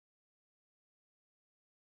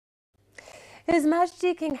His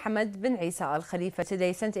Majesty King Hamad bin Isa Al Khalifa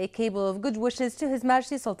today sent a cable of good wishes to His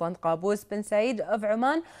Majesty Sultan Qaboos bin Said of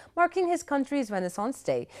Oman, marking his country's Renaissance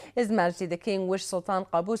Day. His Majesty the King wished Sultan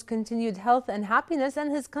Qaboos continued health and happiness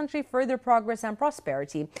and his country further progress and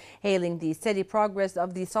prosperity, hailing the steady progress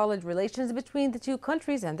of the solid relations between the two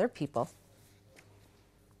countries and their people.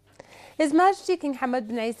 His Majesty King Hamad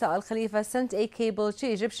bin Isa Al Khalifa sent a cable to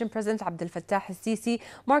Egyptian President Abdel Fattah al-Sisi,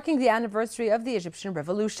 marking the anniversary of the Egyptian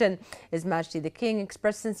Revolution. His Majesty the King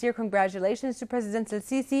expressed sincere congratulations to President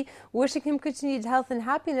al-Sisi, wishing him continued health and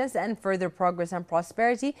happiness and further progress and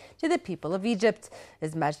prosperity to the people of Egypt.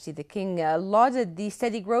 His Majesty the King lauded the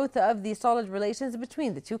steady growth of the solid relations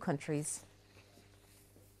between the two countries.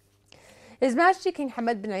 His Majesty King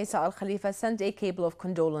Hamad bin Isa Al Khalifa sent a cable of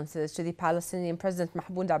condolences to the Palestinian President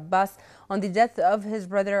Mahmoud Abbas on the death of his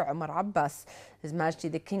brother Omar Abbas. His Majesty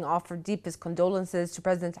the King offered deepest condolences to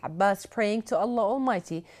President Abbas, praying to Allah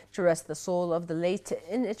Almighty to rest the soul of the late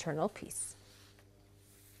in eternal peace.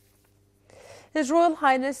 His Royal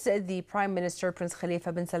Highness the Prime Minister Prince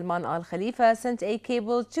Khalifa bin Salman Al Khalifa sent a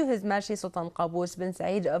cable to His Majesty Sultan Qaboos bin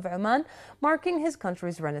Said of Oman, marking his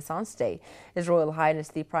country's Renaissance Day. His Royal Highness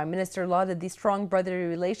the Prime Minister lauded the strong brotherly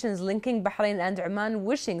relations linking Bahrain and Oman,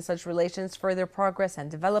 wishing such relations further progress and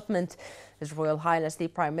development. His Royal Highness the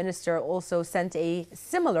Prime Minister also sent a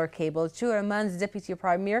similar cable to Oman's Deputy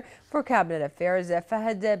Premier for Cabinet Affairs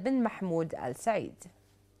Fahad bin Mahmoud Al Said.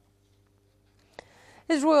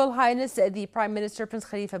 His Royal Highness the Prime Minister Prince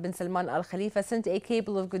Khalifa bin Salman Al Khalifa sent a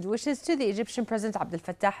cable of good wishes to the Egyptian President Abdel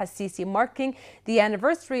Fattah al-Sisi, marking the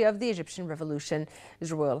anniversary of the Egyptian Revolution.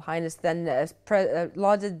 His Royal Highness then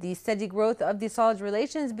lauded the steady growth of the solid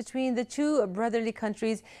relations between the two brotherly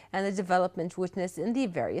countries and the development witnessed in the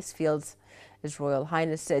various fields. His Royal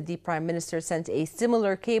Highness the Prime Minister sent a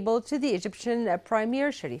similar cable to the Egyptian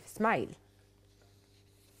Premier Sharif Ismail.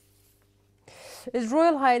 His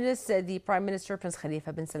Royal Highness the Prime Minister Prince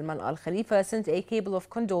Khalifa bin Salman Al Khalifa sent a cable of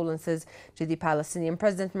condolences to the Palestinian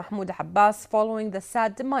President Mahmoud Abbas following the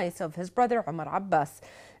sad demise of his brother Omar Abbas.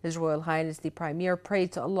 His Royal Highness the Premier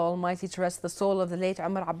prayed to Allah Almighty to rest the soul of the late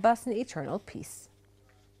Omar Abbas in eternal peace.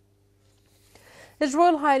 His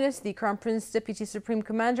Royal Highness the Crown Prince, Deputy Supreme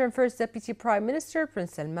Commander and First Deputy Prime Minister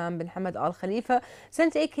Prince Salman bin Hamad Al Khalifa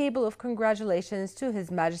sent a cable of congratulations to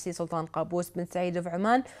His Majesty Sultan Qaboos bin Said of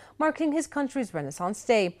Oman, marking his country's Renaissance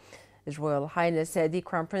Day. His Royal Highness the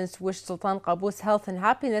Crown Prince wished Sultan Qaboos health and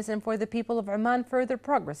happiness and for the people of Oman further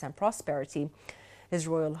progress and prosperity. His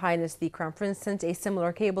Royal Highness the Crown Prince sent a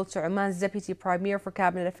similar cable to Oman's Deputy Premier for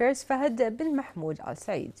Cabinet Affairs Fahad bin Mahmoud Al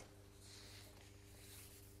Said.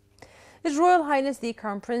 His Royal Highness the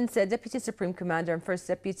Crown Prince, Deputy Supreme Commander and First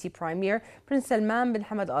Deputy Premier Prince Salman bin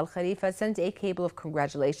Hamad Al Khalifa sent a cable of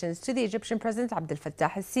congratulations to the Egyptian President Abdel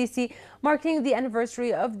Fattah al-Sisi, marking the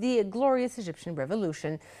anniversary of the glorious Egyptian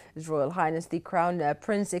Revolution. His Royal Highness the Crown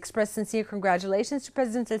Prince expressed sincere congratulations to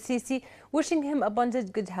President al-Sisi, wishing him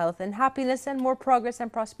abundant good health and happiness and more progress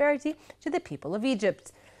and prosperity to the people of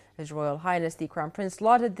Egypt. His Royal Highness the Crown Prince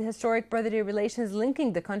lauded the historic brotherly relations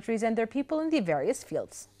linking the countries and their people in the various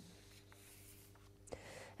fields.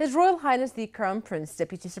 His Royal Highness the Crown Prince,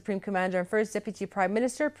 Deputy Supreme Commander and First Deputy Prime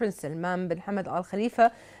Minister Prince Salman bin Hamad Al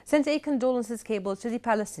Khalifa sent a condolences cable to the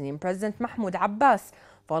Palestinian President Mahmoud Abbas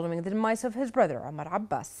following the demise of his brother Omar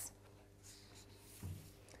Abbas.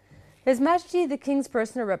 His Majesty the King's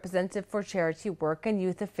personal representative for charity work and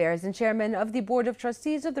youth affairs and chairman of the Board of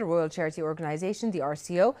Trustees of the Royal Charity Organisation, the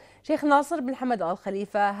RCO, Sheikh Nasser bin Hamad Al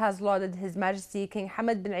Khalifa has lauded His Majesty King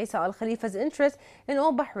Hamad bin Isa Al Khalifa's interest in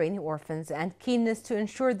all Bahraini orphans and keenness to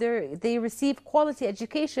ensure they receive quality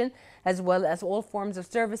education as well as all forms of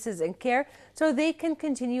services and care so they can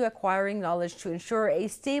continue acquiring knowledge to ensure a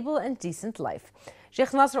stable and decent life.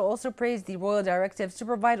 Sheikh Nasser also praised the royal directives to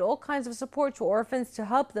provide all kinds of support to orphans to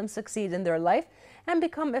help them succeed in their life and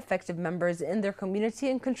become effective members in their community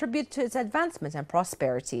and contribute to its advancement and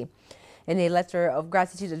prosperity. In a letter of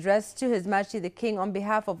gratitude addressed to His Majesty the King on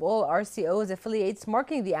behalf of all RCO's affiliates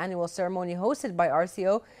marking the annual ceremony hosted by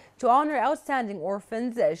RCO to honor outstanding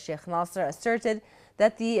orphans, Sheikh Nasser asserted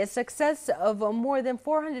that the success of more than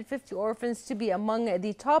 450 orphans to be among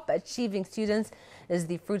the top achieving students is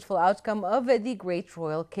the fruitful outcome of the great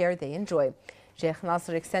royal care they enjoy. Sheikh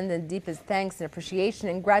Nasser extended deepest thanks and appreciation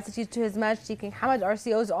and gratitude to His Majesty King Hamad,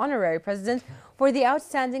 RCO's honorary president, for the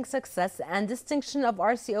outstanding success and distinction of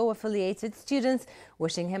RCO affiliated students,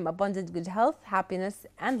 wishing him abundant good health, happiness,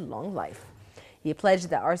 and long life. He pledged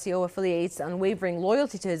that RCO affiliates unwavering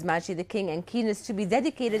loyalty to His Majesty the King and keenness to be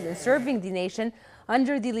dedicated in serving the nation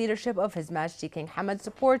under the leadership of His Majesty King Hamad,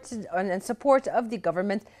 and support of the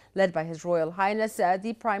government led by His Royal Highness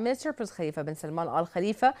the Prime Minister Prince Khalifa bin Salman Al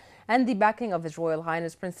Khalifa, and the backing of His Royal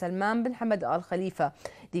Highness Prince Salman bin Hamad Al Khalifa,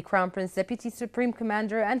 the Crown Prince Deputy Supreme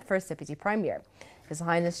Commander and First Deputy Premier. His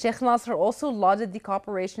Highness Sheikh Nasser also lauded the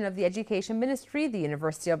cooperation of the Education Ministry, the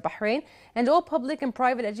University of Bahrain, and all public and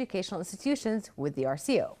private educational institutions with the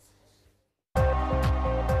RCO.